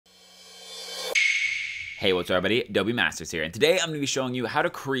Hey, what's up everybody? Adobe Masters here, and today I'm going to be showing you how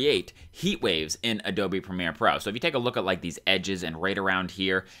to create heat waves in Adobe Premiere Pro. So if you take a look at like these edges and right around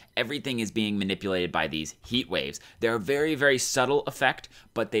here, everything is being manipulated by these heat waves. They're a very, very subtle effect,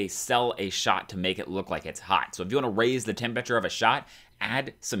 but they sell a shot to make it look like it's hot. So if you want to raise the temperature of a shot,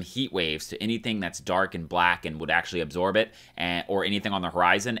 add some heat waves to anything that's dark and black and would actually absorb it, or anything on the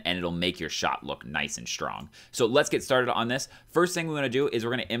horizon, and it'll make your shot look nice and strong. So let's get started on this. First thing we're going to do is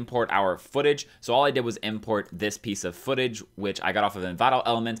we're going to import our footage. So all I did was import this piece of footage, which I got off of Envato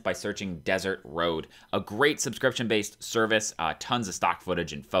Elements by searching Desert Road. A great subscription-based service, tons of stock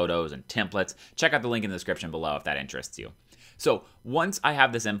footage and photos and templates. Check out the link in the description below if that interests you. So once I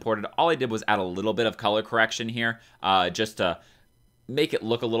have this imported, all I did was add a little bit of color correction here, just to make it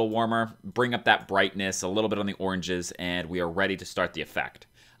look a little warmer, bring up that brightness, a little bit on the oranges, and we are ready to start the effect.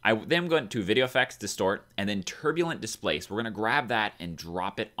 I then go into Video Effects, Distort, and then Turbulent Displace. We're going to grab that and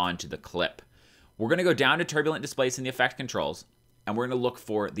drop it onto the clip. We're going to go down to Turbulent Displace in the Effect Controls, and we're going to look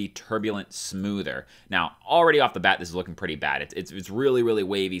for the Turbulent Smoother. Now, already off the bat, this is looking pretty bad. It's really, really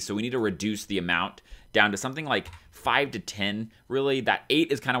wavy, so we need to reduce the amount down to something like 5 to 10. Really, that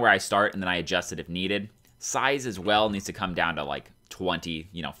 8 is kind of where I start, and then I adjust it if needed. Size as well needs to come down to like 20,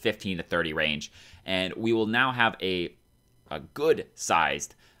 15 to 30 range. And we will now have a good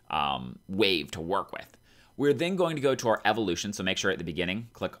sized wave to work with. We're then going to go to our evolution. So make sure at the beginning,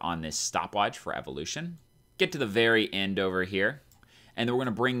 click on this stopwatch for evolution. Get to the very end over here. And then we're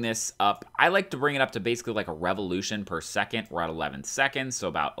going to bring this up. I like to bring it up to basically like a revolution per second. We're at 11 seconds, so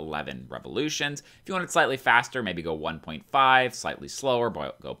about 11 revolutions. If you want it slightly faster, maybe go 1.5, slightly slower,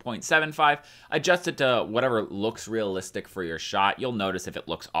 go 0.75. Adjust it to whatever looks realistic for your shot. You'll notice if it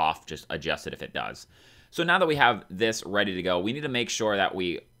looks off, just adjust it if it does. So now that we have this ready to go, we need to make sure that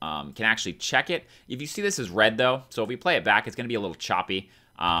we can actually check it. If you see this as red though, so if we play it back, it's going to be a little choppy.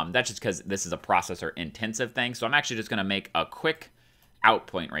 That's just because this is a processor intensive thing. So I'm actually just going to make a quick out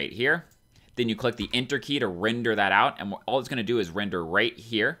point right here. Then you click the enter key to render that out, and all it's going to do is render right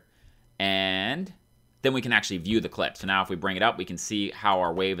here, and then we can actually view the clip. So now if we bring it up, we can see how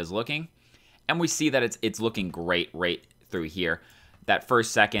our wave is looking, and we see that it's looking great right through here. That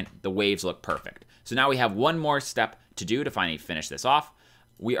first second, the waves look perfect. So now we have one more step to do to finally finish this off.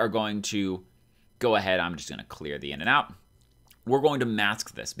 We are going to go ahead. I'm just going to clear the in and out. We're going to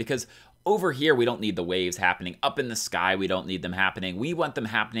mask this because over here, we don't need the waves happening. Up in the sky, we don't need them happening. We want them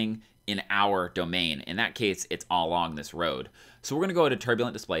happening in our domain. In that case, it's all along this road. So we're going to go to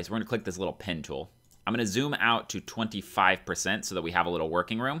Turbulent Displace. We're going to click this little pen tool. I'm going to zoom out to 25% so that we have a little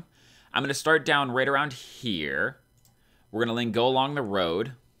working room. I'm going to start down right around here. We're going to then go along the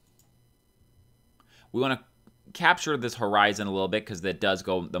road. We want to capture this horizon a little bit because that does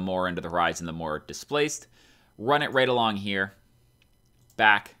go the more into the horizon, the more displaced. Run it right along here.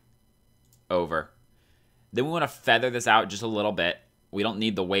 Back. Over. Then we want to feather this out just a little bit. We don't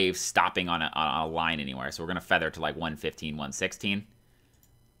need the wave stopping on a line anywhere, so we're going to feather to like 115, 116.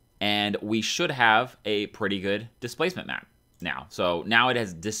 And we should have a pretty good displacement map now. So now it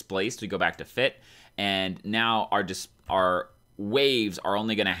has displaced. We go back to fit, and now our waves are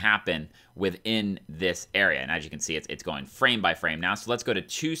only going to happen within this area. And as you can see, it's going frame by frame now. So let's go to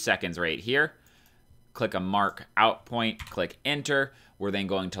 2 seconds right here. Click a mark out point, click enter. We're then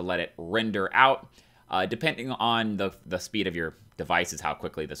going to let it render out. Depending on the speed of your device is how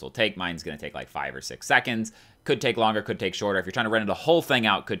quickly this will take. Mine's going to take like 5 or 6 seconds. Could take longer, could take shorter. If you're trying to render the whole thing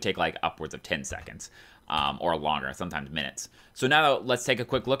out, could take like upwards of 10 seconds or longer, sometimes minutes. So now let's take a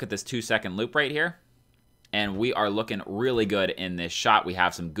quick look at this 2-second loop right here. And we are looking really good in this shot. We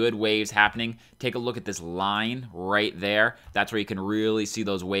have some good waves happening. Take a look at this line right there. That's where you can really see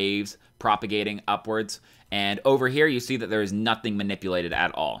those waves propagating upwards. And over here, you see that there is nothing manipulated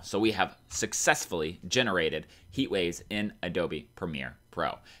at all. So we have successfully generated heat waves in Adobe Premiere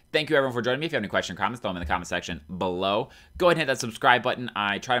Pro. Thank you everyone for joining me. If you have any questions or comments, throw them in the comment section below. Go ahead and hit that subscribe button.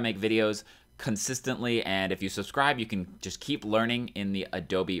 I try to make videos consistently, and if you subscribe, you can just keep learning in the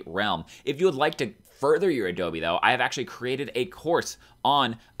Adobe realm. If you would like to further your Adobe though, I have actually created a course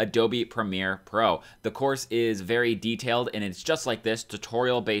on Adobe Premiere Pro. The course is very detailed, and it's just like this,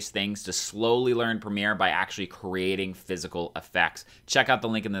 tutorial-based things to slowly learn Premiere by actually creating physical effects. Check out the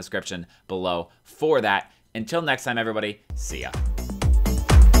link in the description below for that. Until next time, everybody, see ya.